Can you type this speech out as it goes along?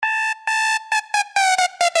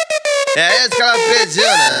É isso que ela pediu,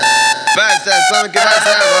 né? Presta atenção no que vai ser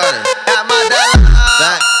agora. É a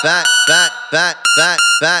Madela. É a Madela.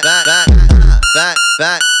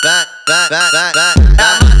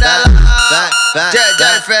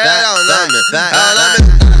 DJ Ferreira é o nome. É o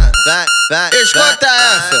nome. Escuta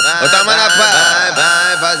essa. Bota a mão na pá.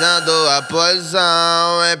 Vai fazendo a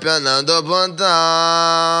posição, empenando o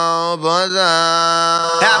bundão,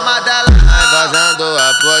 bundão. É a Madela. Vai fazendo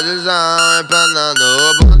a posição, empenando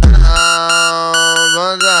o bundão,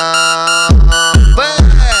 bundão.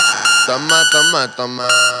 Toma, toma, toma,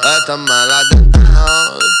 vai tomar lá dentro.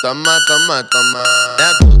 Toma, toma, toma,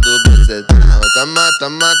 é tudo bucetão. Toma,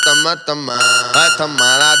 toma, toma, toma, vai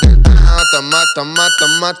tomar lá dentro. Toma, toma,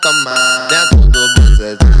 toma, toma, é tudo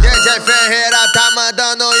bucetão. DJ Ferreira tá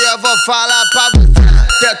mandando e eu vou falar pra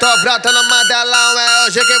você. Eu tô brotando Madelão, é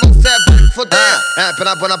hoje que você vai fuder. É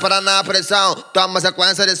pena bunda para na pressão, toma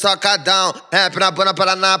sequência de socadão. É pena bunda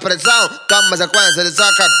para na pressão, toma sequência de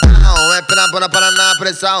socadão. É pena bunda para na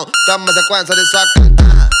pressão, toma sequência de socadão.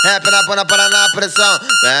 É pena bunda para na pressão,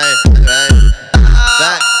 vem, vem. É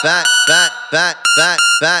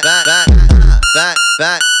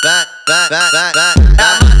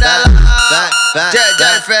a Madela.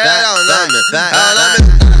 DJ Ferreira é o nome. É o nome.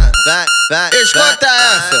 Escuta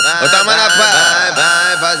essa. Bota a mão na pá.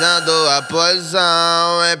 Vai fazendo a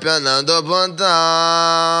posição, empenando o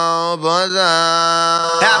bundão,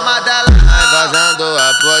 bundão. É a Madela. Vai fazendo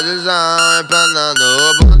a posição, empenando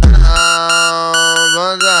o bundão,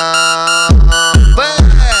 bundão.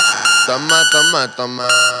 Toma, toma, toma,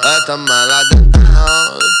 vai tomar lá dentro.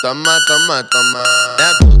 Toma, toma, toma,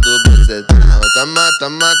 é tudo bucetão. Toma,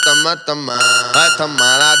 toma, toma, toma, vai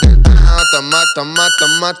tomar lá dentro. Toma, toma,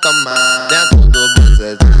 toma, toma, é tudo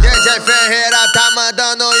bucetão. DJ Ferreira tá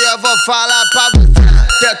mandando e eu vou falar pra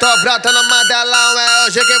você. Eu tô brotando Madelão, é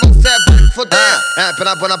hoje que você vai fuder. É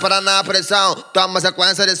pena bunda para na pressão, toma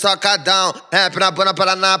sequência de socadão. É pena bunda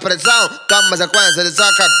para na pressão, toma sequência de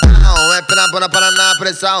socadão. É pena bunda para na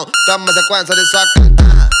pressão, toma sequência de socadão.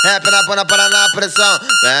 É pena bunda para na pressão,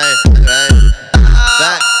 vem, vem. É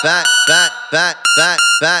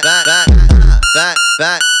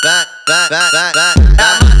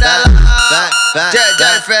a Madela.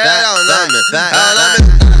 DJ Ferreira é o nome. É o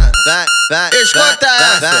nome. Escuta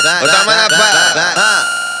essa. Bota a mão